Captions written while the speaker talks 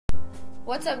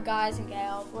What's up, guys and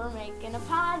gals? We're making a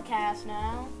podcast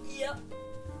now. Yep.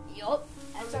 Yup.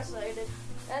 I'm excited.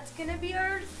 That's gonna be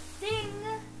our thing.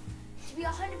 To be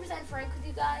 100% frank with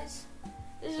you guys,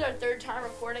 this is our third time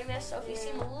recording this, so if you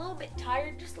seem a little bit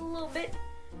tired, just a little bit,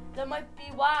 that might be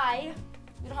why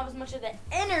we don't have as much of the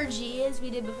energy as we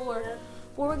did before.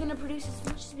 But we're gonna produce as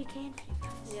much as we can for you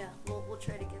guys. Yeah, we'll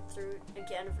try to get through it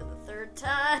again for the third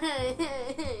time.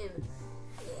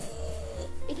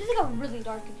 It did get really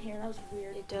dark in here. That was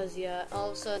weird. It does, yeah. All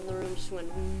of a sudden the room just went.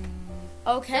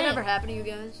 Okay. Does that ever happen to you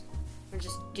guys? Or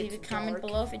just Leave a gets comment dark?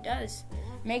 below if it does.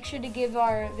 Make sure to give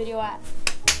our video a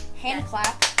hand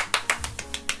clap.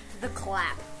 The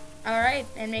clap. Alright,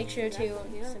 and make sure to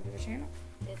Yeah. sub to the channel.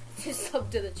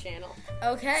 Sub to the channel.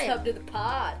 Okay. Sub to the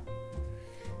pod.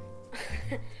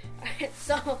 Alright,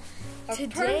 so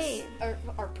Today-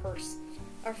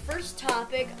 our first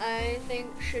topic, I think,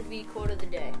 should be quote of the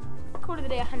day. Quote of the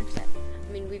day 100%.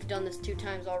 I mean, we've done this 2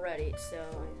 times already, so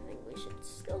I think we should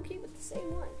still keep it the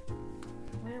same one.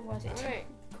 Where was it? Alright,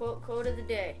 quote of the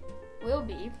day. Will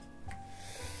be.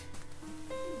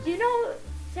 You know,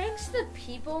 thanks to the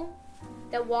people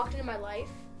that walked into my life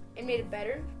and made it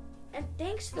better, and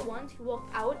thanks to the ones who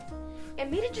walked out and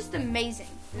made it just amazing.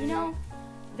 You know,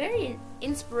 very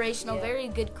inspirational, Yeah. very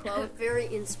good quote. Very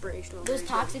inspirational. Those very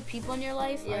toxic people in your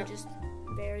life Yeah. are just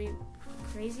very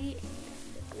crazy.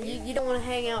 good. You don't want to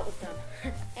hang out with them.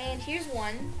 And here's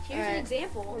one. Here's an Alright.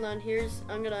 example. Hold on,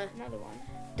 I'm gonna. Another one.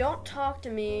 Don't talk to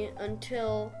me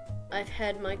until I've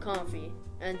had my coffee.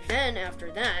 And then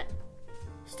after that,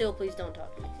 still please don't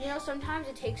talk to me. You know, sometimes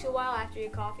it takes you a while after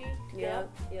your coffee to get up.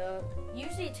 Yeah.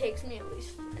 Usually it takes me at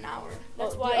least an hour.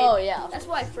 That's why. Oh, yeah. That's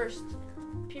why first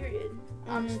period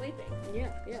I'm sleeping.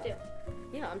 Yeah. Still.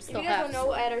 Yeah, I'm If still you guys half don't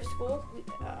know, asleep. at our school,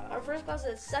 our first class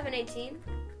is at 7:18.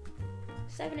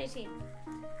 7:18.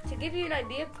 To give you an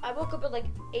idea, I woke up at like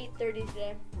 8:30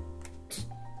 today.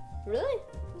 Really?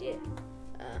 Yeah.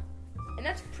 And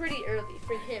that's pretty early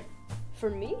for him. For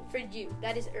me? For you,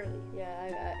 that is early.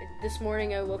 Yeah, this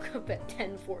morning I woke up at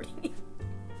 10:40.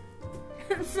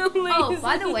 I'm so lazy. Oh,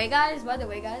 by the way,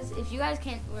 guys, if you guys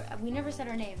can't, we never said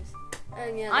our names.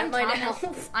 Yeah, I'm that might Thomas.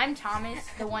 help. I'm Thomas,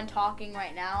 the one talking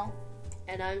right now.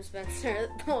 And I'm Spencer,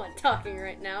 the one talking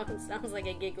right now. It sounds like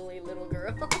a giggly little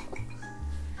girl.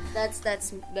 That's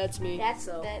me.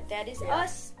 That is Yeah.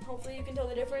 us. Hopefully you can tell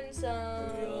the difference.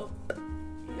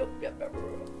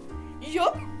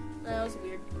 Yup. That was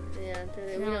weird. Yeah,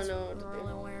 we don't know what to do.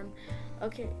 Really weird.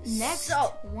 Okay. Next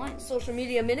So, one. social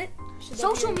media minute.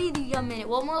 Social media minute.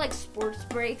 Well, more like sports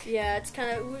break. Yeah, it's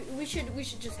kind of we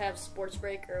should just have sports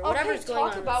break or whatever's going on.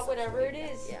 Talk with about social whatever it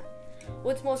media. is. Yeah.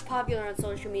 What's most popular on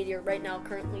social media right now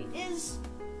currently is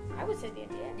I would say the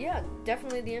NBA.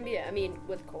 definitely the NBA. I mean,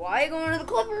 with Kawhi going to the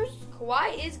Clippers.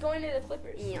 Kawhi is going to the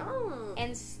Clippers. Yeah.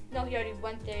 And no, he already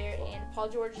went there, and Paul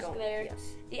George is there.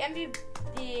 Yes. The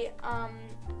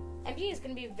NBA is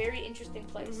going to be a very interesting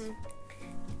place.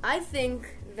 I think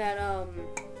that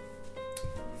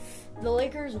the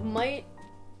Lakers might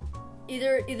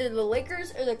either the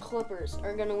Lakers or the Clippers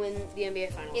are gonna win the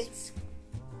NBA Finals. It's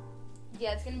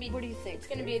going to be. What do you think? It's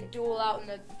going to be a duel out in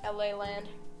the LA land.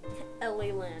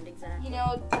 LA land, exactly. You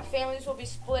know, the families will be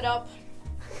split up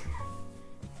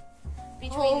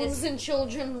between Homes and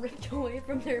children ripped away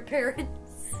from their parents.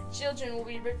 children will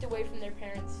be ripped away from their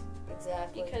parents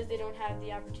Exactly. because they don't have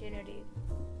the opportunity.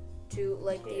 To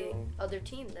like the to- other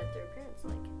team that their parents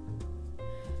like.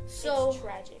 So It's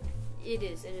tragic. it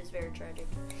is very tragic.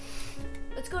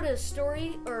 Let's go to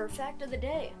story or fact of the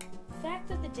day.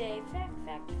 Fact of the day.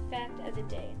 Fact of the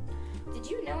day. Did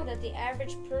you know that the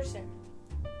average person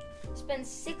spends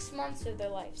 6 months of their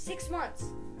life, 6 months,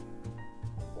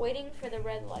 waiting for the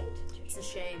red light? It's a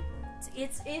shame.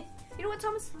 It's you know what,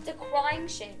 Thomas? It's a crying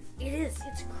shame. It is.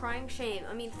 It's a crying shame.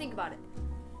 I mean, think about it.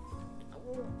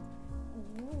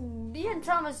 Me and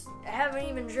Thomas haven't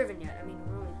even driven yet. I mean,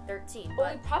 we're only 13.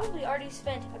 But we probably already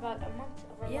spent about a month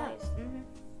of our lives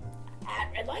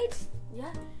at red lights.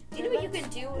 Yeah. Do you know what you can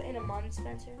do in a month,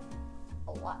 Spencer?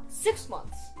 A lot. 6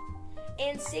 months.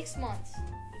 In 6 months,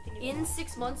 you can do a In lot.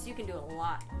 6 months, you can do a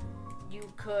lot. You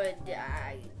could.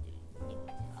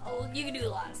 You can do a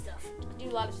lot of stuff. do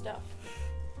a lot of stuff.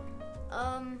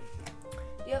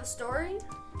 Do you have a story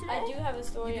today? I do have a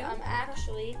story. You do? I'm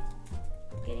actually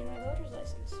getting my voter's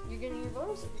license. You're getting your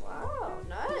voter's license. Wow,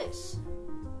 nice.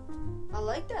 I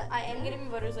like that. I am getting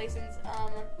my voter's license.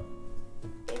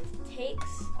 It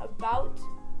takes about,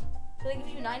 so they give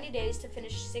you 90 days to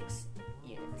finish 6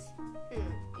 units.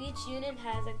 Each unit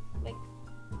has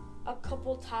a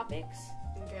couple topics,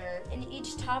 Okay. and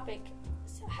each topic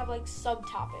have like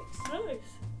subtopics.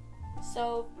 Nice.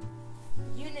 So,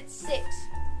 Unit 6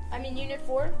 Unit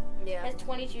 4 Yeah. has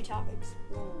 22 topics.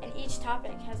 Ooh. And each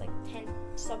topic has like 10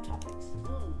 subtopics.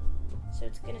 Ooh. So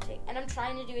it's going to take, and I'm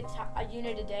trying to do a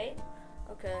unit a day,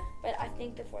 Okay. but I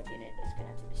think the 4th unit is going to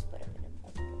have to be split up into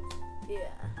multiples. Yeah.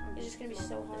 It's just going to be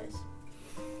so hard.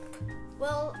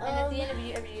 Well, And at the end of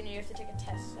every unit, you have to take a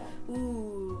test, so.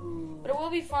 Ooh. But it will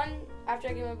be fun after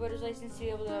I get my boater's license to be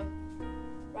able to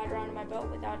ride around in my boat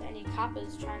without any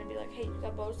coppers trying to be like, hey, you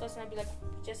got boat's license? I'd be like,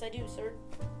 yes, I do, sir.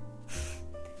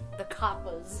 The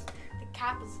Kappas. The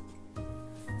coppers.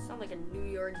 Sound like a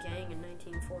New York gang in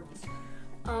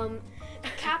 1940s. The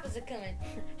coppers are coming.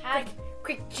 Hi.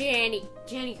 Quick, Jenny.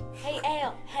 Hey,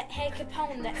 Al. Hey,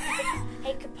 Capone.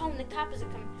 Hey, Capone, the coppers are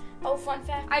coming. Oh, fun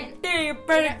fact. I dare you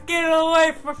better get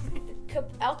away from me.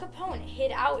 Al Capone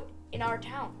hid out in our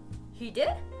town. He did?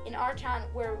 In our town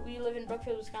where we live in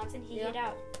Brookfield, Wisconsin, he Yeah. hid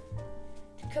out.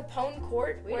 Capone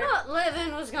Court. We don't live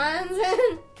in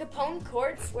Wisconsin. Capone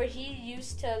Court, where he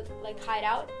used to like hide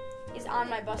out, is on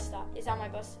my bus stop. Is one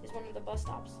of the bus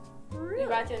stops. Really? We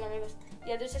ride through the bus.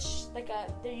 Yeah, there's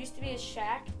there used to be a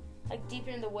shack like deep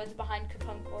in the woods behind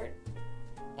Capone Court,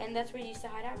 and that's where he used to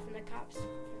hide out from the cops.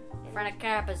 In front of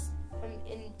Kappas.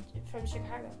 From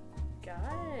Chicago. Got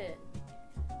it.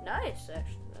 Nice,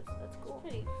 actually. That's cool.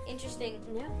 Pretty interesting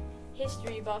Yeah.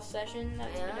 history buff session.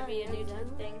 That's gonna be a new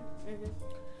exactly. thing.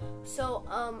 So,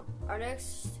 our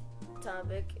next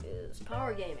topic is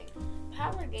power gaming.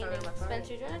 Power gaming. about power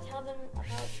Spencer, do you want to tell them about?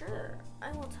 Sure,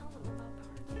 I will tell them about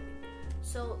power gaming.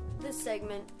 So, this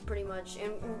segment, pretty much,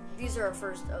 and these are our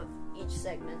first of each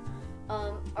segment.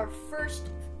 Our first,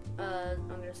 I'm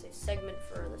gonna say segment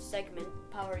for the segment,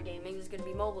 power gaming, is gonna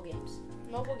be mobile games.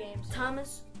 Mobile games.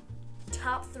 Thomas,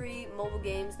 top 3 mobile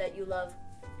games that you love.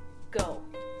 Go.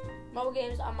 Mobile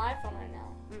games on my phone right now.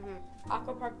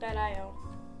 Aquapark.io.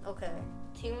 Okay.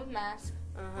 Team of Mask.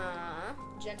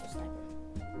 Gentle Sniper.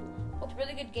 Both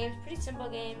really good games. Pretty simple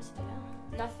games.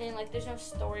 Nothing like there's no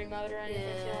story mode or anything.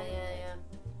 Yeah.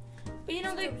 But you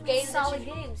know the games. Solid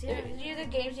games. Yeah. They're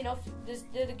the games. You know,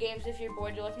 they're the games. If you're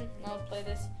bored, you're like, no, let's play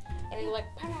this, and you're like,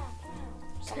 pow,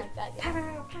 pow, something like that. You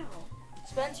know?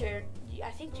 Spencer,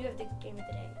 I think you have the game of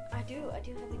the day. I do have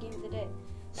the game of the day.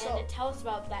 And tell us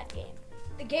about that game.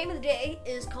 The game of the day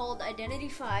is called Identity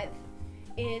 5.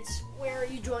 It's where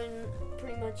you join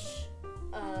pretty much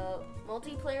a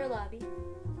multiplayer lobby,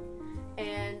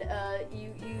 and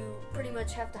you pretty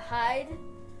much have to hide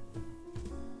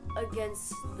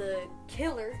against the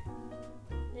killer.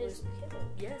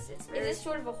 Yes, it's very, Is this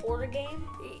sort of a horror game?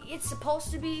 it's supposed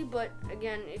to be, but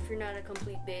again, if you're not a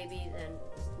complete baby, then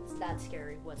it's not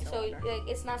scary So whatsoever.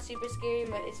 it's not super scary,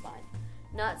 but it's fine.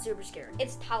 Not super scary.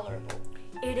 It's tolerable.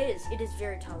 It is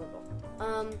very tolerable.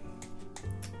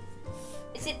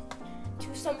 Is it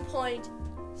to some point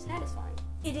satisfying?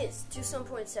 It is to some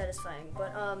point satisfying,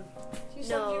 but To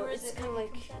some no, viewers, it's it kind of might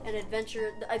like be an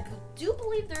adventure. I do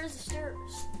believe there is a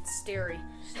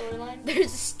storyline.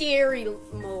 There's a scary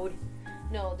mode.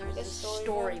 No, there's There's a story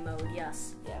story mode.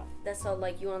 Yes, Yeah. that's how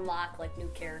like you unlock like new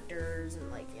characters and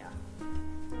like yeah.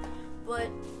 But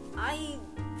I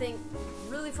think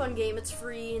really fun game. It's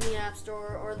free in the App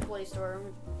Store or the Play Store.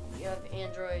 If you have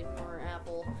Android or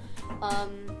Apple,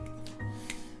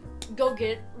 go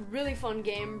get it. Really fun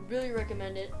game. Really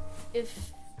recommend it.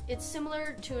 If it's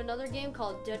similar to another game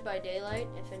called Dead by Daylight,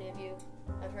 if any of you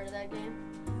have heard of that game,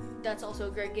 that's also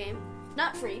a great game.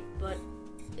 Not free, but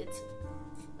it's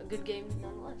a good game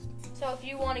nonetheless. So if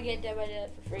you want to get Dead by Daylight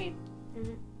for free,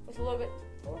 with a little bit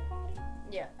lower quality,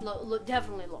 Yeah,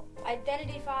 definitely low.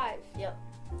 Identity 5. Yep.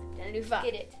 Identity 5.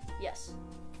 Get it. Yes.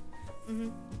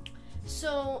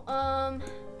 So,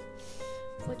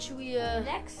 what should we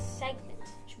Next segment.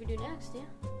 should we do next? Yeah.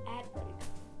 Ad break.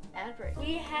 Ad break.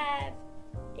 We have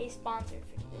a sponsor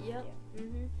for today. Yep.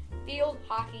 Field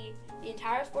hockey. The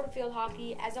entire sport of field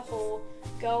hockey as a whole.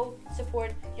 Go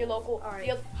support your local All right.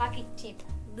 field hockey team.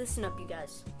 Listen up, you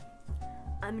guys.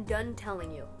 I'm done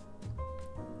telling you.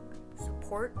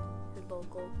 Support your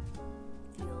local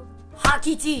field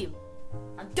hockey team.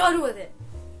 I'm done with it.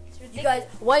 It's You ridiculous.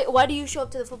 guys, why do you show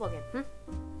up to the football game?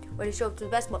 Why do you show up to the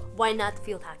basketball? Why not the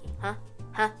field hockey? Huh?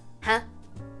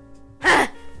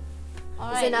 All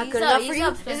Is right, it not ease good up, enough ease for you?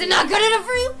 up, Is Spencer. it not good enough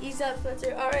for you? Ease up,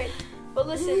 Spencer. All right. But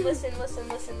listen.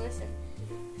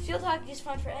 Field hockey is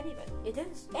fun for anybody. It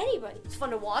is. Anybody. It's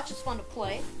fun to watch. It's fun to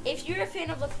play. If you're a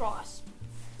fan of lacrosse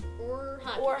Or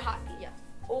hockey. or hockey, Yeah.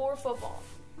 or football,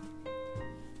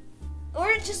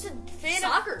 or just a fan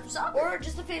Soccer. or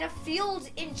just a fan of fields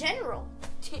in general.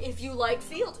 If you like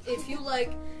field. If you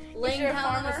like laying you're a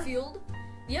down on the farmer. field.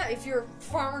 Yeah, if you're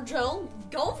Farmer Joe,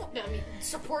 go for it. I mean,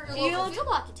 support your local Field field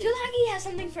hockey team. hockey has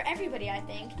something for everybody, I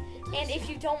think. And if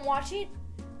you don't watch it,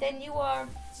 then you are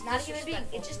not a human being.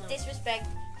 It's just disrespect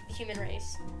to the human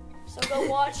race. So go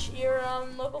watch your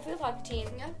local field hockey team.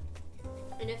 Yeah.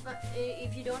 And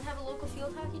if you don't have a local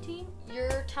field hockey team,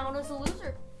 your town is a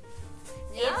loser.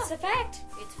 Yeah. It's a fact.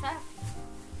 It's a fact.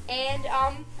 And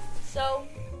so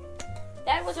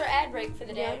that was our ad break for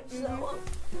the day. Yeah. So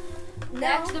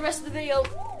back to the rest of the video.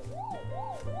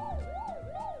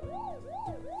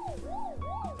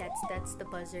 That's the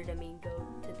buzzer to go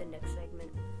to the next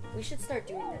segment. We should start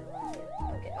doing that around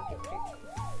here. Okay.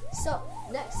 So,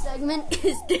 next segment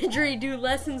is Didgeridoo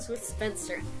Lessons with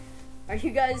Spencer. Are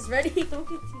you guys ready?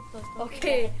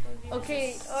 Okay,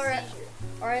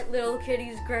 alright, little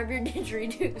kitties, grab your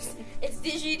didgeridoos. It's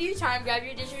didgeridoo time. Grab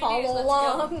your didgeridoo. Follow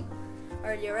along.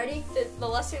 Alright, you ready? The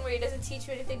lesson where he doesn't teach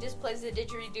you anything, just plays the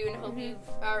didgeridoo and hope you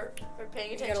are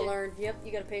paying attention. You gotta learn. Yep,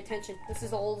 you gotta pay attention. This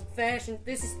is old fashioned.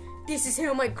 This is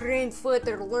how my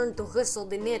grandfather learned to whistle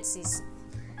the Nazis.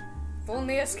 Don't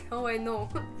ask how I know.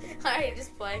 Alright,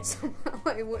 just play. Somehow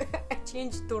I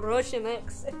changed to Russian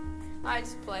accent. Alright,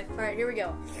 just play. Alright, here we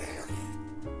go.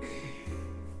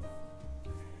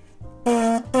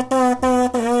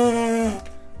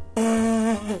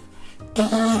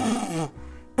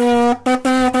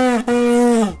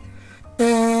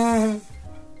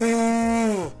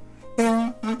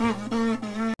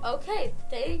 Okay,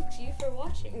 thank you for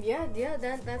watching. Yeah,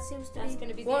 that seems to That's be.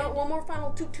 gonna be the one, end. one more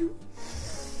final toot toot.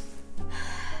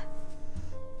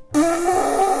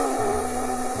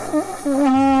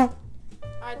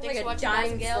 Alright, thanks Like for a watching, guys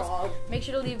dying and gals. frog. Make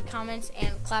sure to leave comments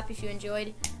and clap if you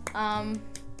enjoyed.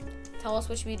 Tell us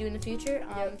what should we do in the future.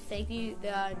 Thank you.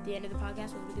 The end of the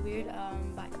podcast was really weird.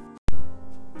 Bye.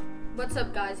 What's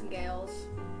up, guys and gals?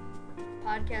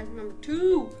 Podcast number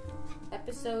 2.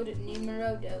 Episode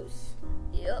numero dos.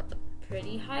 Yep.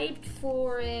 Pretty hyped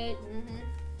for it. Mm-hmm.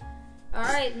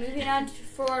 Alright, moving on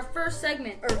for our first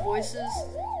segment. Our voices.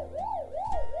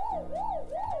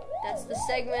 That's the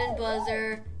segment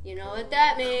buzzer. You know what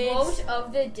that means. Quote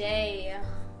of the day.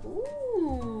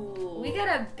 Ooh. We got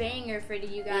a banger for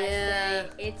you guys Yeah.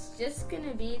 today. It's just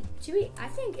gonna be, I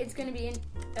think it's gonna be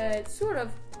sort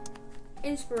of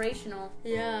inspirational,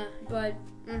 Yeah. but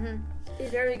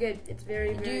it's very good. It's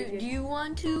very, very good. Do you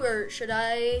want to, or should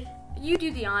I? You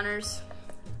do the honors.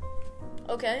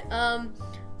 Okay.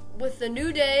 With the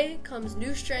new day comes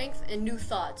new strength and new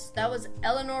thoughts. That was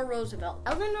Eleanor Roosevelt.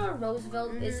 Eleanor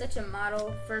Roosevelt is such a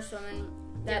model first woman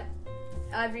that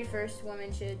every first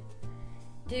woman should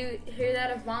do. Hear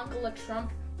that, Ivanka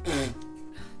Trump?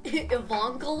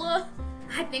 Ivanka?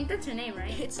 I think that's her name,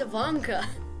 right? It's Ivanka.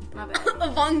 My bad.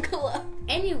 Ivanka.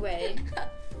 Anyway,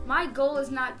 my goal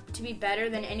is not to be better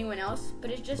than anyone else,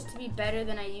 but it's just to be better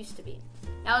than I used to be.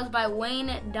 That was by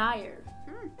Wayne Dyer.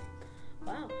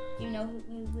 Wow. Do you know who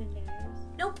Wayne Dyer is?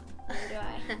 Nope. Neither do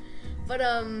I. But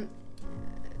I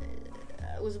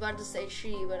was about to say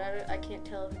she, but I can't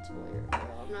tell if it's boy or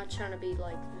girl. I'm not trying to be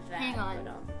like that. Hang on.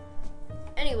 But,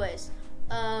 anyways,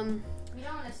 We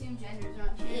don't assume genders,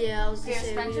 aren't you? yeah, I was Here, gonna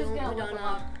say Spencer's we gonna don't look know. them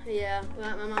up. Yeah,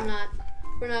 I'm not.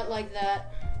 We're not like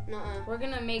that. Nuh-uh. We're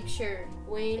gonna make sure.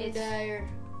 Wayne Dyer.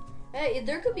 Hey,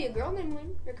 there could be a girl named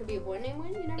Wayne. There could be a boy named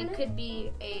Wayne. You never know. It could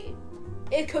be a.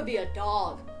 It could be a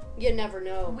dog. You never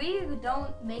know. We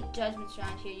don't make judgments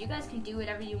around here. You guys can do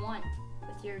whatever you want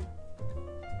with your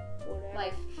Whatever.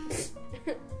 life.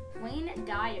 Wayne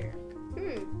Dyer.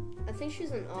 I think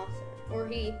she's an author. Or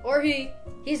he.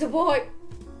 He's a boy.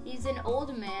 He's an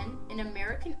old man, an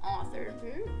American author.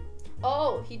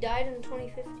 Oh, he died in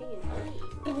 2015.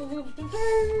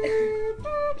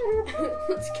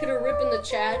 Let's get a rip in the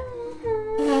chat.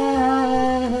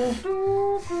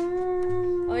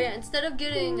 Oh yeah, instead of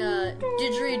getting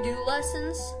didgeridoo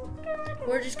lessons,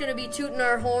 we're just gonna be tooting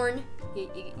our horn. You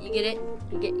get it?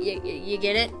 You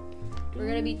get it? We're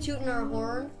gonna be tooting our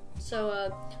horn.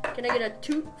 So can I get a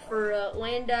toot for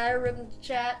Wayne Dyer ripping the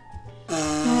chat?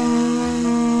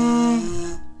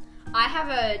 I have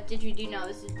a didgeridoo now.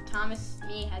 This is Thomas.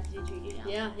 Me has a didgeridoo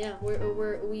now. Yeah.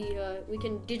 We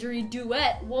can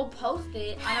didgeridoo-et. We'll post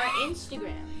it on our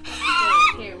Instagram.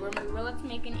 Here, let's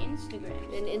make an Instagram.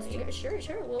 An Instagram.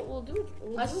 Sure. We'll do it.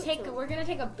 We're gonna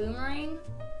take a boomerang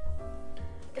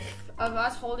of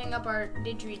us holding up our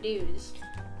didgeridoos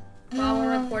while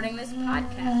we're recording this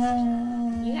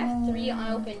podcast. You have 3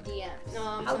 unopened DMs. No,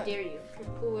 I'm How sorry. dare you?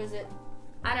 Who is it?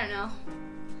 I don't know.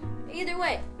 Either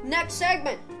way, next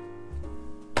segment.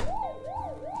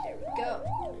 There we go.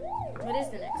 What is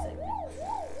the next segment?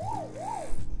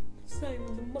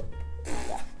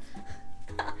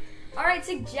 All right,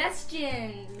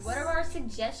 suggestions. What are our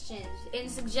suggestions? In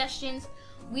suggestions,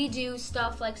 we do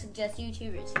stuff like suggest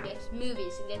YouTubers, suggest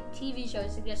movies, suggest TV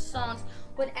shows, suggest songs.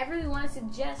 Whatever we want to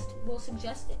suggest, we'll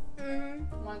suggest it.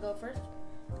 Mm-hmm. Want to go first?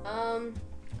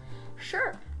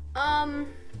 Sure.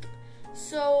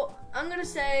 So I'm gonna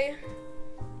say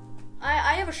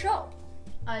I have a show.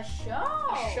 A show.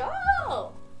 A show.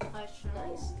 A show.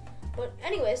 Nice. But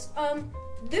anyways,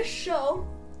 this show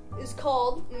is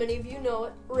called, many of you know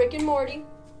it, Rick and Morty.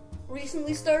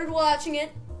 Recently started watching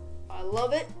it. I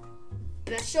love it.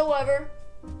 Best show ever.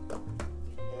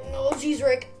 Oh geez,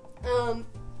 Rick.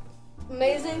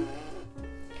 Amazing.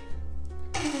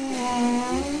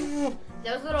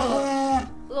 That was a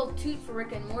little toot for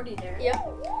Rick and Morty there. Yep.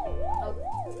 Oh,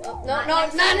 No, not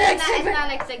not next next segment. segment. Not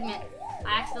next segment.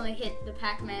 I accidentally hit the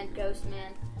Pac-Man Ghost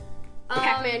Man.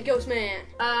 Pac-Man, Ghost Man.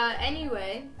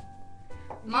 Anyway,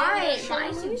 have my a show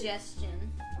movie?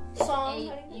 suggestion Song. is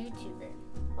a YouTuber.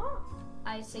 Oh.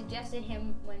 I suggested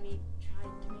him when we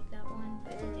tried to make that one,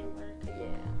 but it didn't work.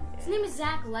 Yeah. His name is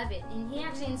Zach Levitt, and he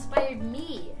actually inspired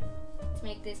me to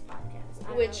make this podcast.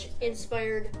 I Which know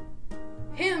inspired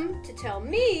him to tell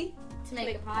me. to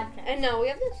make a podcast. And now we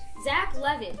have this. Zach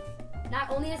Levitt not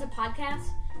only has a podcast,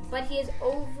 but he is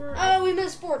over. Oh, we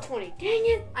missed 420. Dang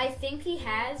it. I think he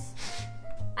has.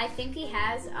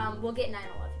 We'll get 9/11.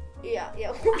 Yeah,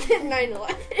 we'll get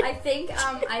 9/11. I think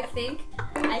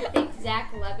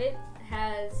Zach Levitt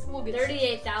has We'll get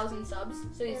 38,000 subs,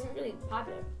 so he's really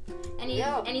popular. And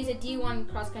he's a D1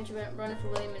 cross country runner for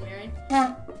William and Mary.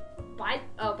 By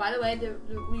the way,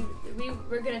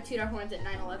 we're gonna toot our horns at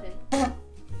 9/11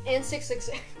 And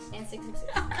 666. and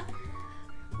 666.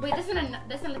 Wait,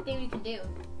 that's not a thing we can do.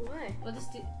 Why? We'll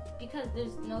just do because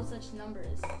there's no such number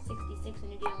as 66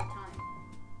 when you're dealing with time.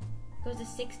 It goes to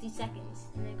 60 seconds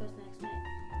and then it goes to the next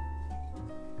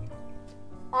minute.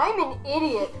 I'm an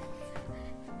idiot.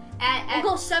 At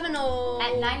We'll go 70.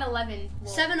 at 9/11.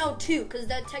 702, because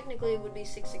that technically would be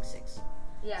 666.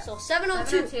 Yeah. So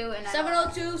 702. 702 and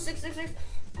 702, 666.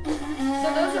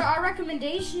 So those are our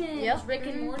recommendations. Yep. Rick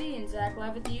and Morty and Zach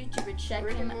Levitt, the YouTuber. Check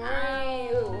Rick him and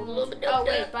Morty. out. A little bit Oh doped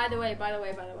wait, up. by the way.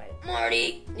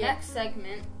 Morty. Next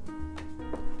segment,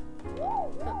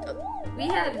 we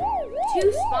have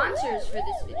 2 sponsors for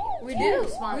this video. We Two do.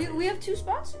 sponsors. We have 2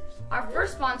 sponsors. Our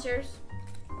first sponsors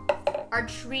are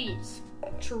trees.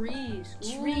 Trees.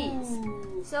 Trees.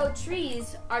 Ooh. So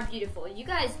trees are beautiful. You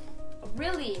guys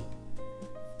really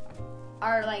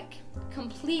are like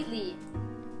completely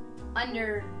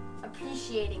under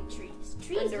appreciating trees.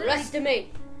 Trees literally,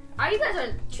 Underestimate.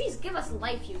 trees give us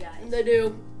life, you guys. They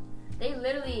do. They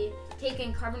literally take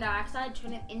in carbon dioxide,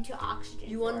 turn it into oxygen.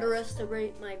 You for us.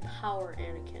 underestimate my power,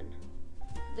 Anakin.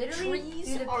 Literally,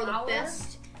 Trees through are power, the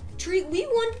best. We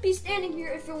wouldn't be standing here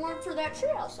if it weren't for that tree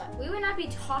outside. We would not be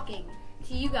talking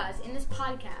to you guys in this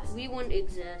podcast We wouldn't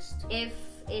exist. if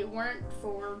it weren't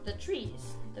for the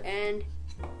trees. And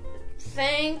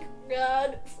thank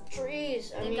God for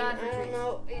trees. Thank God for I don't trees.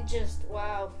 know. It just,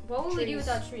 wow. What would we do Trees.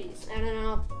 without trees? I don't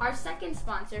know. Our second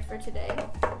sponsor for today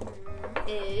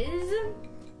is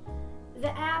the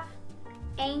app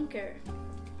Anchor.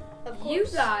 Of You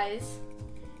course. guys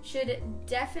should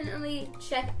definitely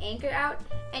check Anchor out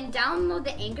and download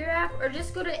the Anchor app or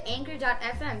just go to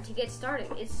anchor.fm to get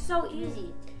started. It's so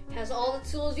easy. Has all the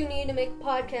tools you need to make a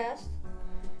podcast.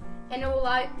 And it will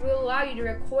allow you to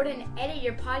record and edit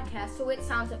your podcast so it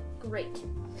sounds great.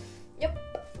 Yep.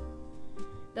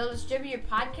 They'll distribute your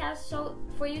podcast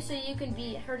for you so you can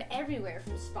be heard everywhere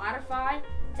from Spotify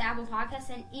to Apple Podcasts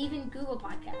and even Google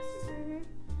Podcasts. Mm-hmm.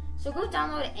 So go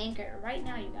download Anchor right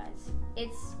now, you guys.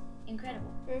 It's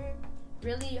incredible. Mm-hmm.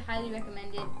 Really highly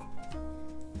recommended.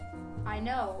 I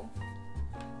know.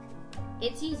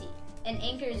 It's easy. And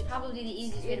Anchor is probably the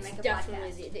easiest way to make a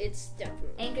podcast. It's definitely.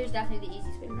 Anchor is definitely the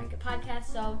easiest way to make a podcast,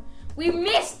 so we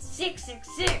missed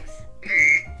 666.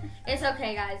 It's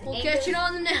okay, guys. We'll catch it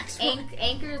on the next one.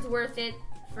 Anchor is worth it.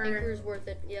 Anchor's worth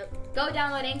it. Yep. Go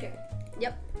download Anchor.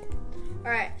 Yep.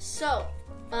 All right. So,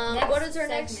 Next what is our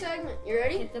next segment? You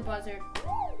ready? Hit the buzzer.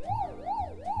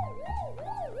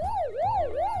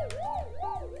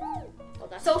 Oh,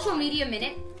 that's Social Media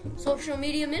Minute. Social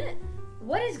Media Minute,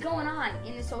 What is going on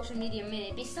in the Social Media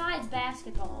Minute besides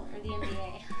basketball or the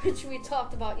NBA? which we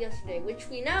talked about yesterday, which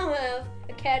we now have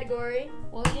a category.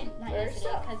 Well, we didn't, not There's yesterday,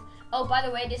 stuff. because, oh, by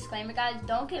the way, disclaimer, guys,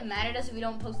 don't get mad at us if we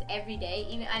don't post every day.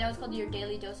 Even I know it's called your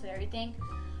daily dose of everything,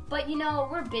 but you know,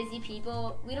 we're busy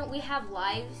people. We have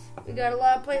lives. We got a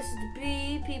lot of places to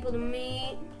be, people to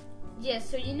meet. Yeah,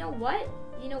 so you know what?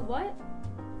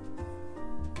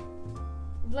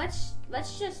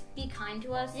 Let's just be kind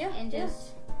to us and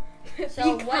just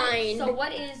so be what, kind. So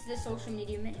what is the Social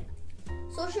Media Minute?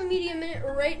 Social Media Minute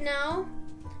right now,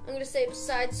 I'm gonna say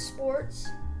besides sports,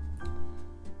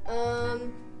 I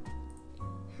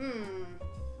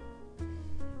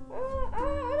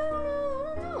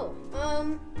don't know.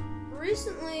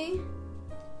 Recently,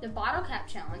 The bottle cap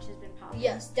challenge has been popping.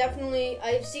 yes, definitely.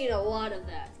 I've seen a lot of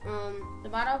that. The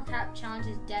bottle cap challenge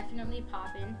is definitely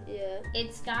popping. Yeah.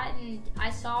 It's gotten.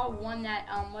 I saw one that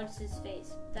what's his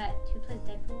face? That who plays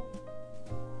Deadpool?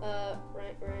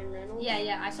 Ryan Reynolds.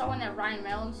 Yeah. I saw one that Ryan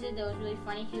Reynolds did that was really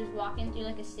funny. He was walking through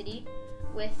like a city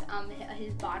with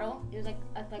his bottle. It was like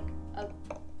a I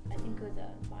think it was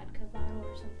a vodka bottle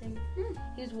or something.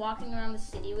 He was walking around the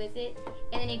city with it,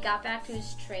 and then he got back to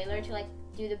his trailer to like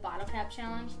do the bottle cap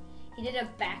challenge. He did a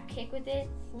back kick with it.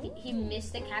 He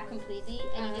missed the cap completely,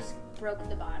 and he just broke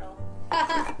the bottle.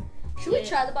 Should we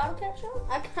try the bottle cap challenge?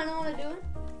 I kind of want to do it,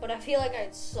 but I feel like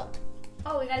I'd suck.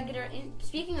 Oh, we gotta get her in.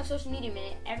 Speaking of social media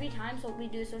minute, every time we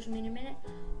do a social media minute,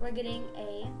 we're getting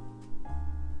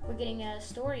a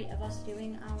story of us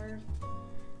doing our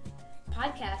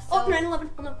podcast. Oh, 9/11.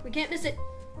 Oh no, we can't miss it.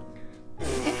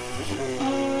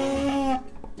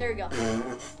 There we go.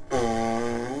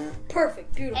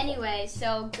 Perfect. Beautiful. Anyway,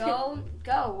 so go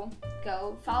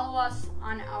follow us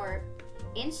on our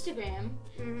Instagram,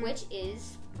 which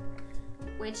is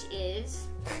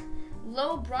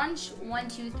Low Brunch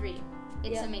 123.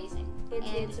 It's amazing.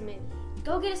 It's amazing.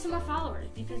 Go get us some more followers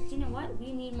because you know what?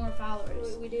 We need more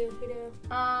followers. We do. We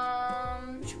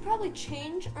should probably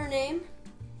change our name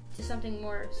to something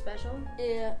more special.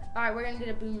 Yeah. All right, we're gonna get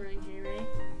a boomerang here. Ready?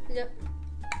 Yep.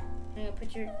 I'm gonna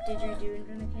put your didgeridoo in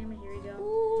front of the camera. Here we go.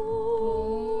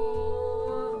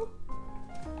 Ooh.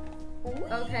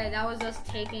 Okay, that was us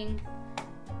taking.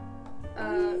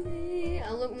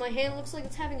 My hand looks like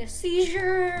it's having a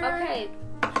seizure. Okay,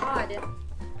 Pod.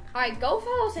 All right, go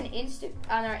follow us on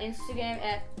our Instagram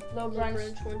at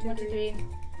lowbrunch123.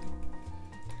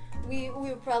 We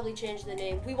will probably change the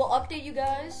name. We will update you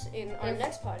guys in our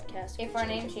next podcast if our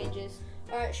name changes.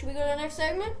 All right, should we go to the next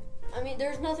segment? I mean,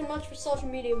 there's nothing much for social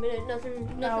media minute. Nothing's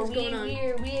going on.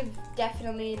 We have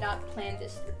definitely not planned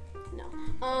this through. No.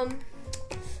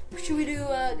 Should we do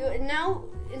now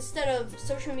instead of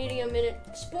social media minute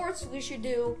sports? We should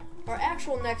do our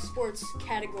actual next sports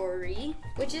category,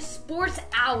 which is sports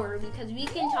hour, because we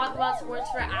can talk about sports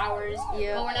for hours.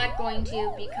 Yeah. But we're not going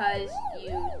to because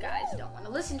you guys don't want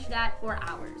to listen to that for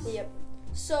hours. Yep.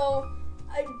 So,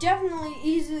 definitely,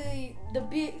 easily the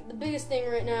biggest thing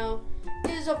right now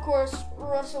is, of course,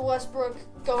 Russell Westbrook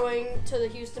going to the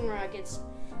Houston Rockets.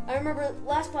 I remember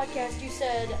last podcast you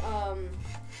said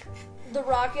the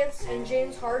Rockets and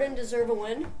James Harden deserve a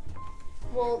win.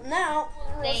 Well, now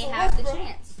they Russell have Westbrook, the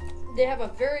chance. They have a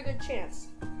very good chance.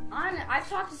 I've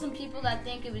talked to some people that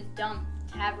think it was dumb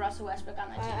to have Russell Westbrook on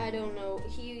that team. I don't know.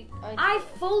 I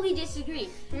fully disagree.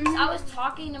 Mm-hmm. I was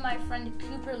talking to my friend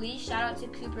Cooper Lee. Shout out to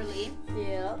Cooper Lee.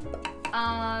 Yeah.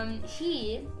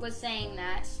 He was saying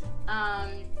that what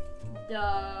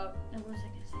was I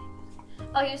gonna say?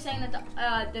 Oh, he was saying that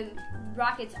the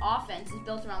Rockets' offense is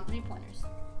built around 3-pointers.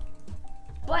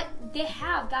 But they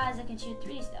have guys that can shoot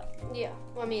threes, though. Yeah,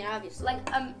 well, I mean, obviously. Like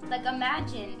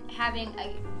imagine having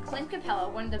a Clint Capella,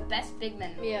 one of the best big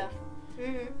men. Yeah.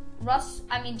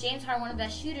 Mm-hmm. James Harden, one of the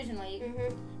best shooters in the league,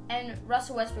 Mm-hmm. and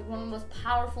Russell Westbrook, one of the most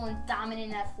powerful and dominant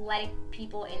and athletic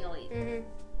people in the league. Mm-hmm.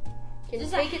 Can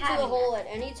Just take it to the having hole at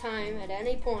any time, at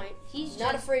any point. He's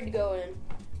not just- afraid to go in.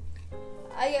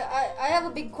 I have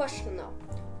a big question though.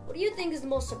 What do you think is the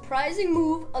most surprising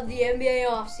move of the NBA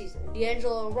offseason?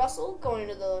 D'Angelo Russell going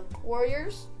to the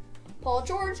Warriors, Paul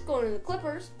George going to the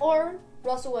Clippers, or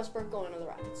Russell Westbrook going to the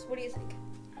Rockets? What do you think?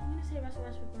 I'm gonna say Russell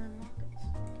Westbrook going to the Rockets.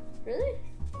 Really?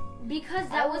 Because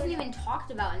that wasn't even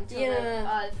talked about until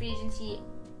the free agency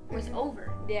was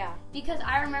over. Yeah. Because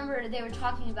I remember they were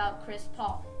talking about Chris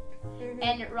Paul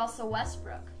and Russell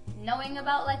Westbrook, knowing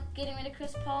about getting rid of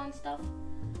Chris Paul and stuff.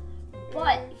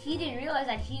 But he didn't realize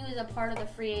that he was a part of the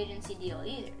free agency deal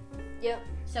either. Yep.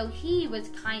 So he was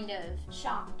kind of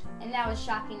shocked. And that was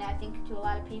shocking, I think, to a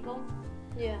lot of people.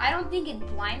 Yeah. I don't think it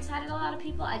blindsided a lot of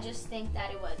people. I just think that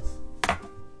it was...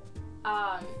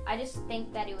 kind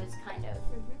of...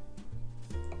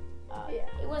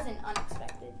 It wasn't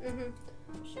unexpected.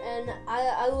 And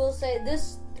I will say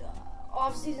this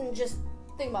offseason, just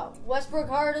think about Westbrook,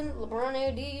 Harden, LeBron,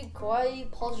 AD, Kawhi,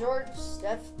 Paul George,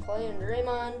 Steph, Clay, and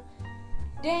Draymond,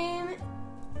 Dame,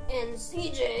 and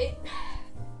CJ,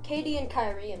 KD, and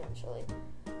Kyrie eventually.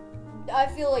 I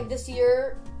feel like this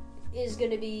year is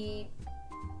going to be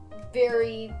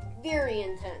very, very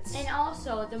intense. And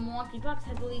also, the Milwaukee Bucks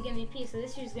had the league MVP, so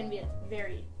this year's going to be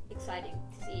very exciting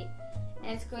to see.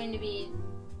 And it's going to be...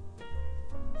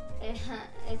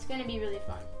 It's going to be really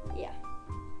fun. Yeah.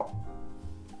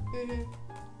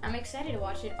 I'm excited to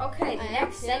watch it. Okay, the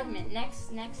next segment. Next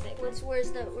segment.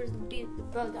 Where's the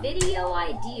bug? Video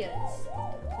ideas.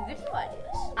 Video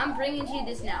ideas. I'm bringing to you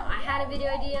this now. I had a video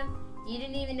idea. You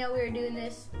didn't even know we were doing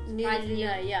this.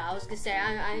 Yeah. I was gonna say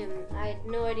I had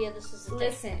no idea this was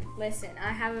a thing. Listen.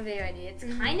 I have a video idea. It's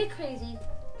kind of crazy.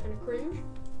 Kind of cringe.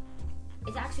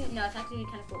 It's actually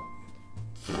kind of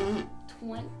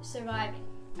cool. Surviving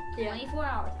 24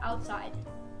 hours outside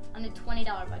on a $20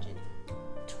 budget.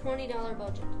 $20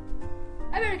 budget.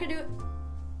 I bet I could do it.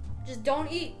 Just don't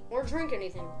eat or drink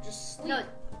anything. Just sleep. No,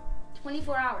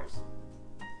 24 hours.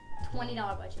 $20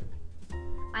 budget.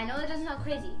 I know that doesn't sound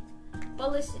crazy,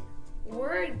 but listen,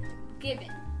 we're given.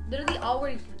 Literally all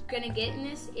we're gonna get in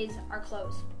this is our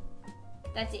clothes.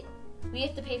 That's it. We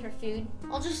have to pay for food.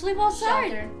 I'll just sleep outside.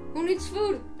 Shelter. Who needs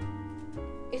food?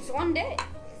 It's one day.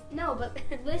 No, but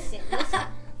listen.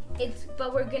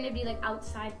 But we're gonna be like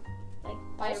outside, like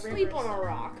by I'll a river. sleep on a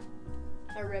rock.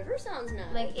 A river sounds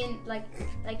nice. Like in like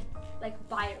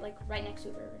right next to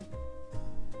a river.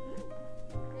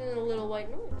 And a little white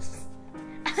noise.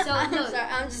 So no, I'm sorry,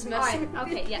 I'm just messing. All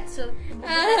right, okay, yeah. So does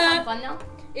that sound fun though?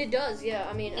 It does, yeah.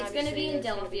 I mean, It's gonna be in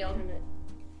obviously, Delafield.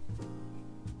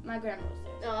 My grandma was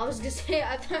there. No, I was gonna say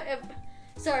I thought.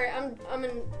 Sorry, I'm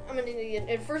an idiot.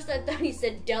 At first, I thought he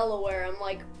said Delaware. I'm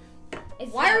like,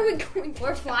 why are we going?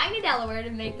 We're flying to Delaware to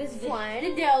make this video. Flying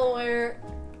to Delaware.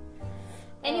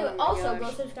 Anyway, Oh my also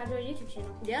gosh. go subscribe to our YouTube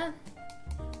channel. Yeah,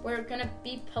 We're gonna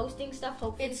be posting stuff.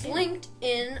 Hopefully, it's soon. linked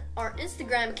in our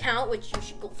Instagram account, which you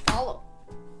should go follow.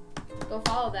 Go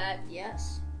follow that.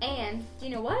 Yes. And do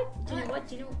you know what? Do you want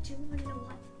to know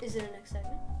what? Is it a next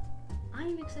segment? I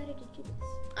am excited to do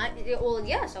this. Well,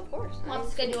 yes, of course. We'll have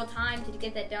to schedule a time to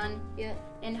get that done. Yeah.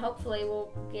 And hopefully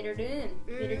we'll get her done.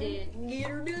 Get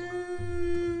her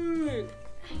done.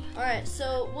 All right.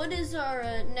 So, what is our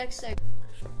next segment?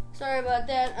 Sorry about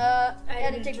that. I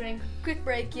had to take a quick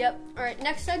break. Yep. All right.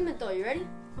 Next segment, though. You ready?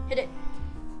 Hit it.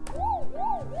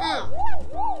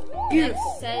 Beautiful.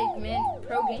 Next segment,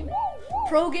 Pro Gamer.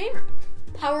 Pro Gamer.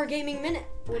 Power Gaming Minute.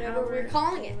 Whatever we're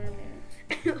calling it.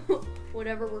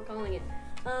 Whatever we're calling it.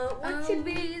 What should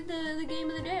be the game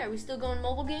of the day? Are we still going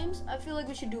mobile games? I feel like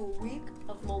we should do a week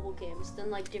of mobile games, then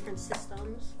like different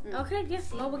systems. Okay,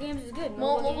 yes, mobile games is good.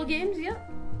 Mobile games, yep.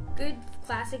 Good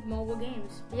classic mobile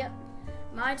games. Yep.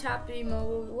 My top 3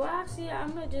 mobile. Well, actually,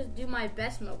 I'm gonna just do my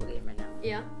best mobile game right now.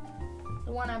 Yeah.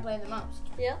 The one I play the most.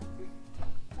 Yeah.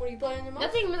 What are you playing the most?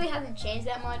 Nothing really hasn't changed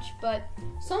that much, but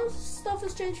Some stuff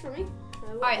has changed for me.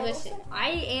 alright, listen. I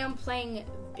am playing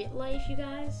BitLife, you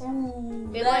guys. Ooh,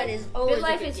 BitLife, that is always a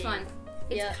BitLife good is game. fun.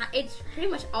 It's Yeah. it's pretty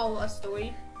much all a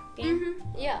story game.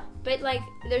 Yeah. But like,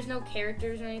 there's no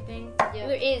characters or anything. Yeah. Well,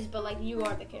 there is, but like, you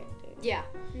are the character. Yeah.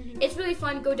 It's really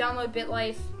fun. Go download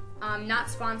BitLife. Not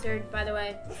sponsored, by the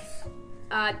way.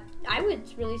 I would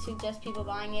really suggest people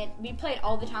buying it. We play it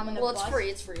all the time on the bus. Well, it's free.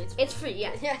 It's free. It's free,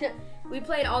 yeah. Yeah. We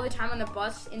played all the time on the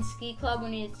bus in ski club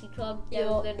when we had ski club. That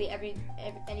was literally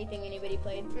anything anybody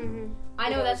played. I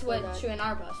know that's what's true in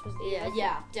our bus. Was the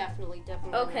Yeah. Definitely.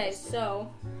 Okay, so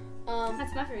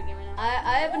that's my favorite game right now.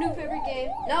 I have a new favorite game.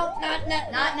 No, not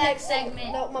next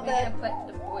segment. No, my We're bad. gonna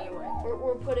put the boy away.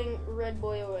 We're putting Red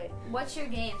Boy away. What's your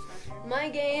game, Spencer? My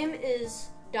game is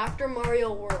Dr.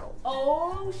 Mario World.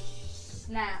 Oh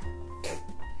snap!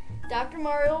 Dr.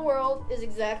 Mario World is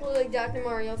exactly like Dr.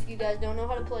 Mario. If you guys don't know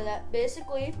how to play that,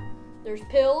 basically, there's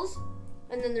pills,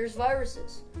 and then there's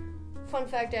viruses. Fun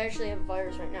fact: I actually have a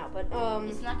virus right now, but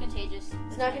It's not contagious.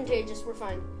 it's not contagious. We're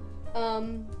fine.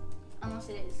 Unless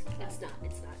it is. It's not.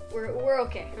 We're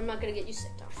okay. I'm not gonna get you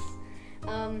sick,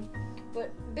 Tom.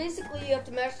 But basically, you have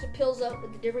to match the pills up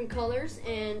with the different colors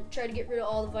and try to get rid of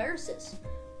all the viruses.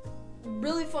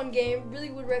 Really fun game. Really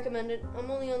would recommend it. I'm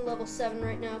only on level 7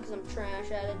 right now because I'm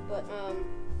trash at it. But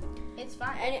It's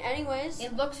fine. anyways,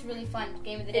 It looks really fun.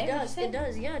 Game of the day. it does. It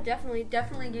does. Yeah, definitely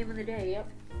game of the day. Yep.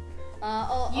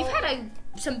 You've had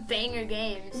some banger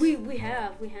games. We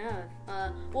have.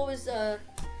 What was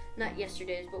not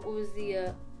yesterday's, but what was the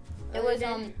It was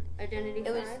Identity It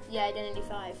 5? was Identity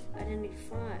 5. Identity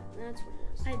 5. That's what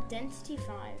it was. Identity 5.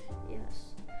 Yes.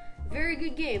 Very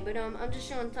good game, but I'm just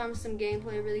showing Tom some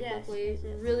gameplay really quickly.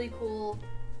 Yes. Really cool.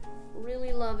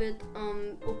 Really love it.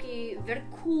 Okay, very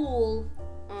cool.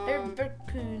 Very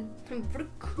cool. Very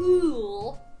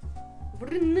cool.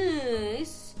 Very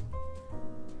nice.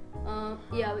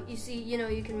 Yeah, but you see,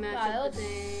 you can match Wow, up that the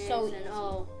looks things. so and, easy.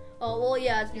 oh, well,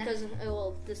 yeah, it's because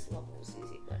this level was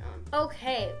easy, but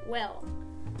Okay, well,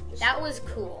 that was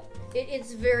cool.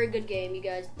 it's a very good game. You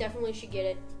guys definitely should get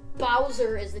it.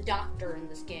 Bowser is the doctor in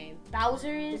this game,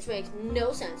 Bowser is. which makes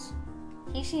no sense.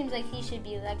 He seems like he should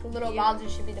be like the little Yeah. Bowser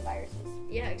should be the viruses.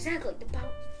 Yeah, exactly. The Bowser.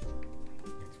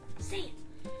 That's insane.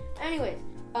 Anyways,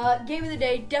 game of the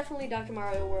day, definitely Dr.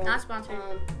 Mario World. Not sponsored.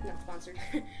 Not sponsored.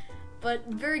 But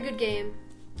very good game.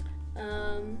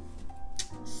 Next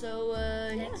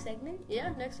segment?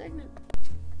 Yeah, next segment.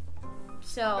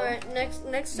 So, Alright, next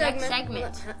segment.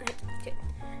 segment.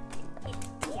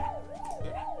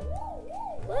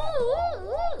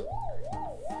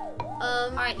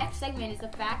 Alright, next segment is the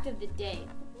fact of the day.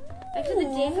 Fact of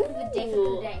the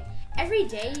day. Every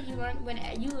day you learn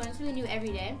something new every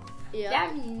day. Yeah.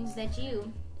 That means that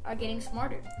you are getting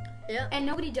smarter. Yeah. And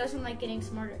nobody doesn't like getting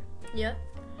smarter. Yeah.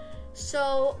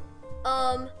 So,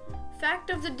 fact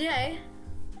of the day,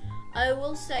 I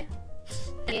will say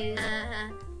Is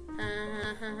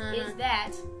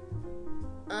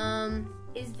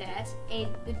that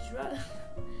the drug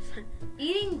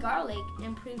eating garlic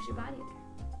improves your body.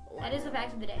 That is the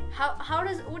fact of the day.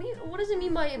 what does it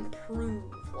mean by improve?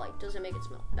 Like, does it make it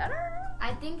smell better?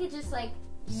 I think it just like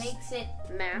makes it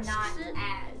Masks not it?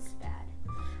 as bad.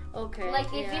 Okay. Like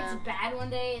if yeah. it's bad one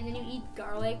day and then you eat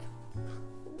garlic,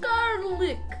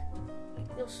 garlic,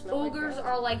 you'll smell. ogres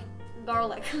are like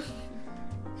garlic.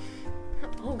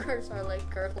 Ogres are like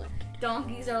garlic.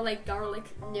 Donkeys are like garlic.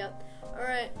 Yep. All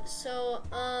right. So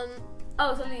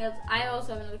Oh, something else. I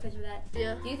also have another question for that.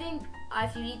 yeah. Do you think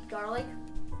if you eat garlic,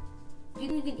 do you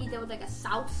think you can eat that with like a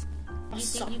sauce? Do you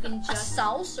think you can a just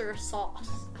sauce or a sauce?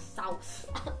 a sauce?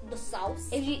 The sauce.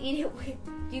 If you eat it with,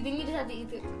 do you think you just have to eat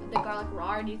the garlic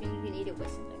raw, or do you think you can eat it with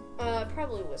something?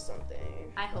 Probably with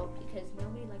something I hope, because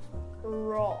nobody likes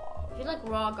raw. raw. If you like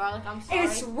raw garlic, I'm sorry.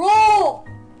 It's raw.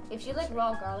 If you like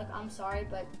raw garlic, I'm sorry,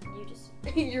 but you just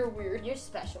You're weird. you're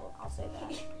special. I'll say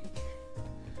that.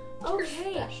 You're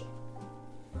Okay. special.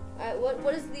 All right.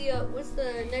 What is the what's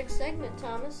the next segment,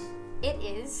 Thomas? It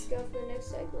is Go for the next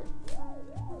segment.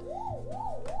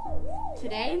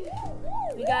 today.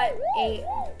 We got a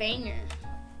banger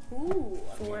Ooh.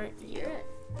 for you.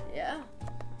 Yeah.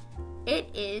 It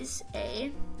is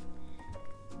a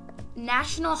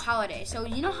national holiday. So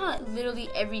you know how literally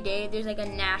every day there's like a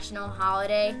national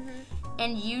holiday,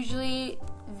 and usually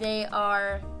they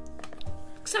are.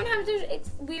 Sometimes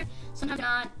it's weird, sometimes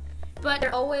not, but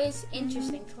they're always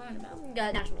interesting to learn about. We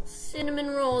got National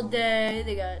Cinnamon Roll Day.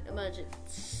 They got a bunch of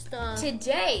stuff.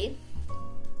 Today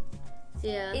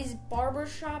Yeah. is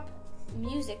Barbershop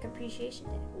Music Appreciation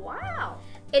Day. Wow.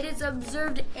 It is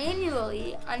observed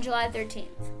annually on July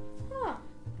 13th. Huh.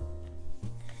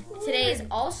 Today is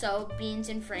also Beans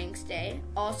and Franks Day,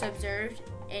 also observed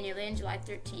annually on July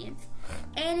 13th.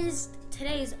 And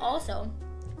today is also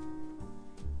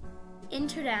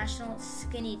International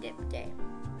Skinny Dip Day.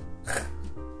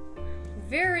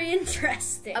 Very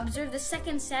interesting. Observed the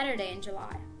second Saturday in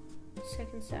July.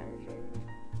 Second Saturday.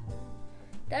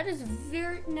 That is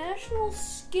very National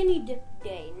Skinny Dip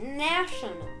Day.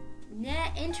 National.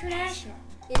 International.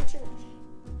 International.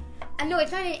 No,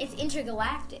 it's not. It's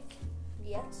intergalactic.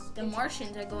 Yes. The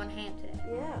Martians are going ham today.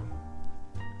 Yeah.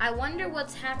 I wonder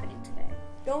what's happening today.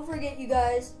 Don't forget, you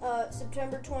guys.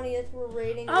 September 20th, we're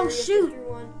rating. Oh, Area shoot.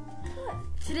 51. What?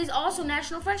 Today's also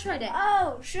National French Fry Day.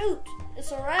 Oh shoot!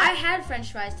 It's alright. I had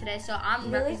French fries today, so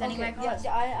I'm Really? representing my Okay. cause.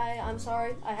 Yeah, I'm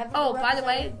sorry. I haven't. Oh, been by the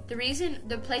way, represented.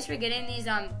 the place we're getting these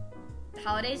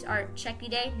holidays are Checky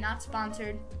Day, not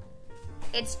sponsored.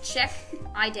 It's Check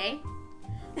I Day.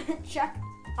 Check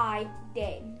I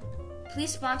Day.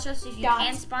 Please sponsor us if you Dot.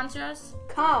 can sponsor us.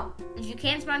 Come. If you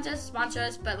can sponsor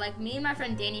us. But like me and my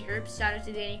friend Danny Herps, shout out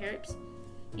to Danny Herps.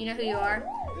 You know who you are.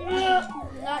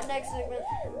 Not next segment.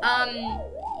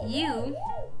 You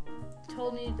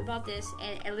told me about this,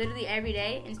 and literally every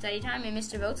day in study time in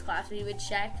Mr. Boat's class, we would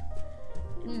check.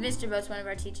 Mr. Boat's one of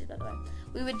our teachers, by the way.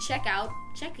 We would check out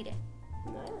Checky Day.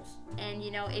 Nice. And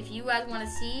you know, if you guys want to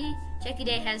see, Checky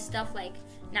Day has stuff like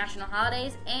national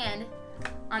holidays and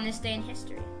on this day in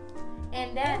history.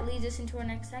 And that leads us into our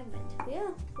next segment. Yeah.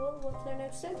 Well, what's our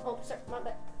next segment? Oh, sorry, my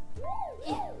bad.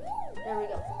 Yeah. There we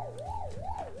go.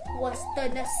 What's the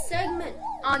next segment?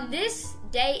 On this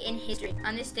day in history,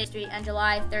 on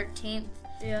July 13th,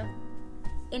 Yeah.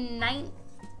 in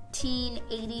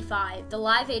 1985, the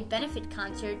Live Aid benefit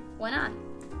concert went on.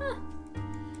 Huh.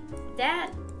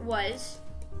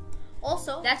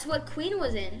 That's what Queen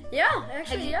was in. Yeah,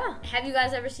 actually, Have you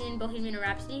guys ever seen Bohemian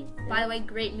Rhapsody? By the way,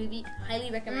 great movie.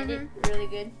 Highly recommended. Really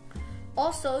good.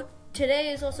 Also,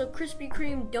 today is also Krispy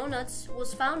Kreme Donuts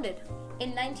was founded.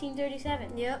 In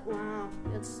 1937. Yep. Wow.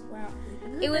 Wow.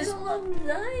 It was a long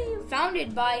time.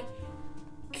 founded by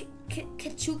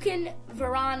Kachukin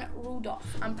Varan Rudolph.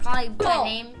 I'm probably that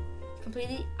name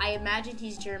completely. I imagine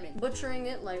he's German. Butchering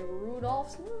it like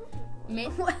Rudolph's.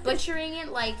 Butchering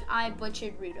it like I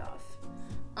butchered Rudolph.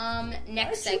 Next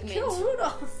Why'd you segment. kill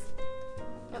Rudolph?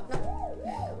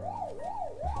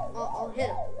 I'll hit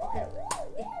him.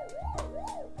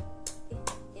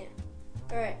 Yeah.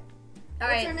 All right. All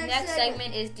What's right. our Next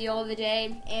segment is deal of the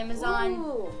day. Amazon.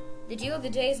 Ooh. The deal of the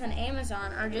days on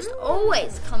Amazon are just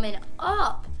always coming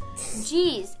up.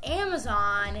 Jeez,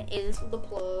 Amazon is The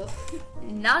plug.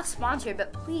 not sponsored,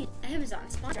 but please, Amazon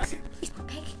sponsor us. Please, we're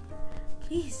begging.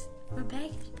 Please, we're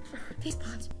begging. Please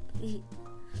sponsor. Please.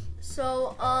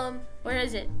 So, Where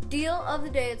is it? deal of the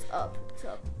day. It's up. It's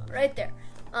up. Right there.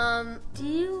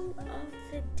 Deal of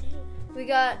the day. We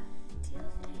got. Deal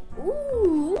of the day.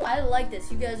 Ooh, I like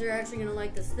this. You guys are actually gonna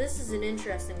like this. This is an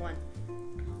interesting one.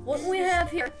 What we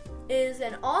have here is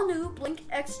an all-new Blink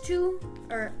X2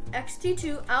 or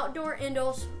XT2 outdoor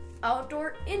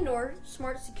indoor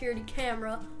smart security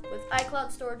camera with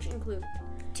iCloud storage included.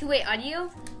 2-way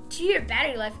audio, 2-year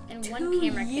battery life, and 1 camera 2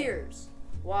 kit. years.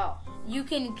 Wow. You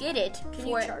can get it Can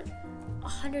for you charge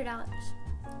 $100,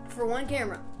 for 1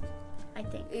 camera? I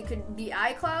think. It could be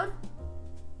iCloud,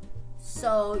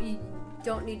 so you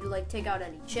don't need to like take out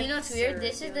any chips. You know what's weird? or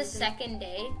This is do the anything. second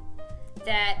day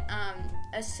that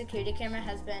a security camera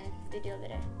has been the deal of the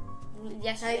day.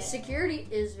 Yesterday. Hey, security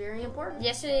is very important.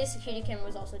 Yesterday's security camera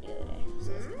was also deal of the day.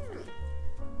 So it's Mm.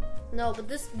 No, but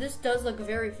this does look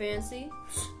very fancy,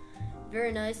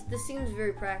 very nice. This seems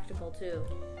very practical too.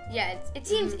 yeah, it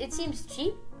seems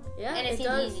cheap Yeah, And it it seems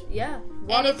does. easy. Yeah, and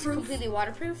it's waterproof. completely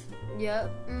waterproof. Yeah.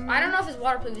 I don't know if it's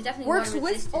waterproof. It's definitely Works water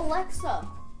with resistant. Alexa.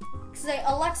 Say,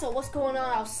 Alexa, what's going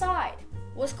on outside?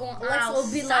 What's going on Alexa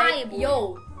will be outside, like, boy?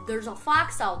 yo, there's a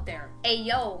fox out there. Hey,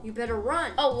 yo. You better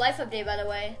run. Oh, life update, by the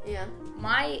way. Yeah.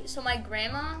 My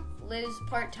grandma lives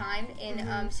part-time in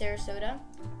Sarasota.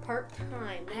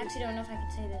 Part-time. I actually don't know if I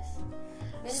can say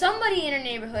this. Somebody in her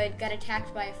neighborhood got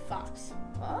attacked by a fox,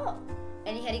 Oh,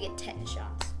 and he had to get tetanus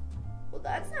shots. well,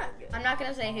 that's not good. I'm not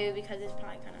gonna say who because it's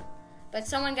probably kind of. But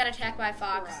someone got attacked by a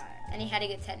fox, Right. and he had to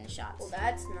get tetanus shots. Well,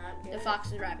 that's not good. The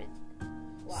fox was rabid.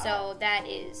 Wow. So that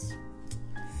is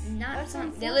not That's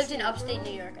fun. They lived in unfortunate. upstate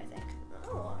New York, I think,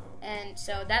 Oh, wow. and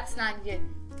so that's not good.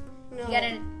 No.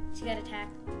 She got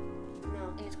attacked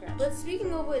No. in his garage. But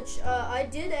speaking of which, I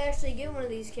did actually get one of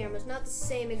these cameras. Not the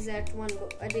same exact one,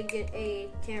 but I did get a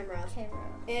camera.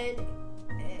 And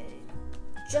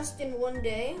just in one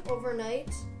day,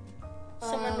 overnight,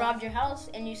 Someone robbed your house,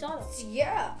 and you saw them.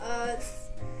 yeah, yeah, I'm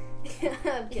If you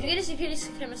kidding. get a security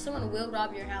camera, someone will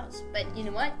rob your house. But you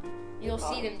know what? You'll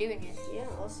see them doing it. Yeah,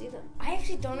 I'll see them. I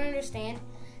actually don't understand.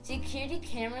 Security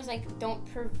cameras don't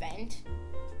prevent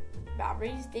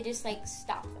robberies. They just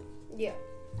stop them. Yeah.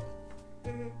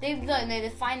 Mm-hmm. They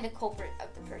find the culprit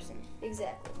of the person.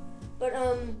 Exactly. But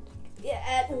yeah,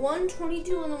 at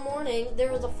 1:22 in the morning,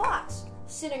 there was a fox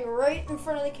sitting right in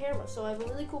front of the camera. So I have a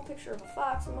really cool picture of a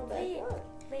fox in my backyard.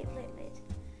 Late.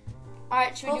 All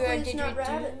right, should we do Hopefully our it's not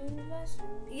rabbit.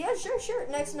 Yeah, sure.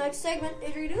 Next segment,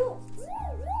 didgeridoo.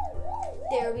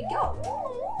 There we go.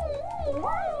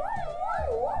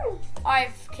 All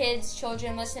right, kids,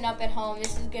 children, listen up at home.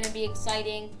 This is gonna be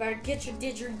exciting. Better get your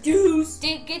didgeridoos.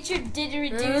 Get your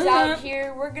didgeridoos out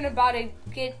here. We're gonna about to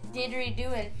get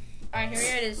didgeridooing. All right,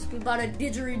 here it is. We about to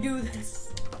didgeridoo this.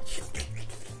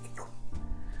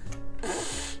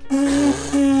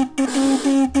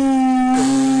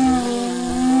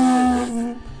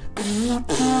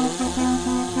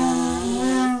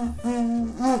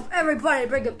 Everybody,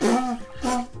 bring it.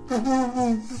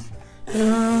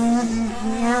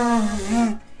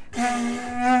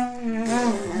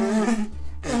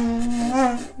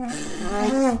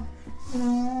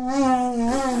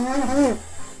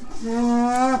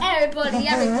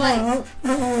 Everybody.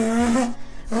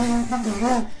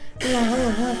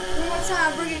 One more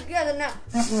time, bring it together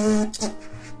now.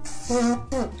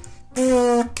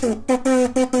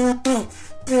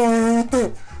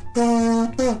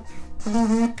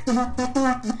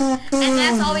 And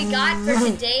that's all we got for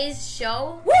today's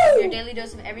show. Your daily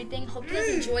dose of everything. Hope you guys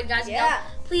enjoyed, guys. Yeah.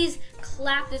 Please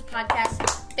clap this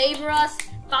podcast. Favor us.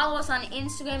 Follow us on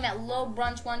Instagram at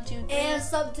lowbrunch123. And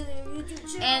sub to the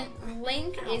YouTube channel. And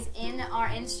link is in our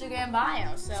Instagram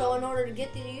bio. So in order to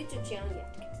get to the YouTube channel, you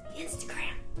have to get to the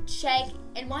Instagram. check.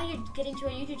 And while you're getting to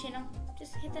our YouTube channel,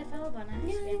 just hit that follow button on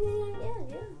Instagram.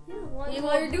 Yeah.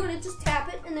 While you're doing it, just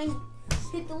tap it and then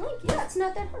hit the link. Yeah, it's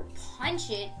not that hard. Punch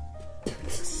it.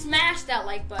 Smash that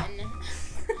like button.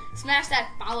 Smash that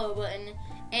follow button.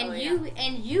 And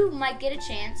you might get a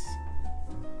chance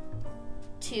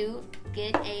to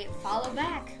get a follow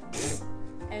back.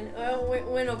 And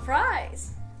win a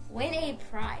prize. Win a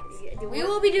prize. Yeah, We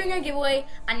will be doing a giveaway.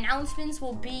 Announcements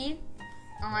will be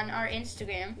on our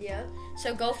Instagram. Yeah.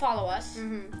 So go follow us.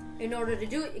 Mm-hmm. In order to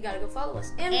do it, you gotta go follow us.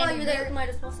 And And while you're there, we're- you might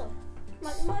as well sub.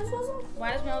 Might as well.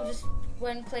 Might as well just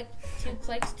one click, 2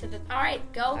 clicks to the. All right,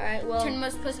 go. All right, well, Turn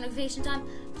most post notifications on,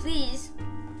 please.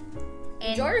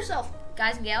 And enjoy yourself.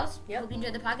 guys and gals. Yep. Hope you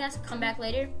enjoyed the podcast. Come back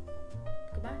later.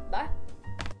 Goodbye. Bye.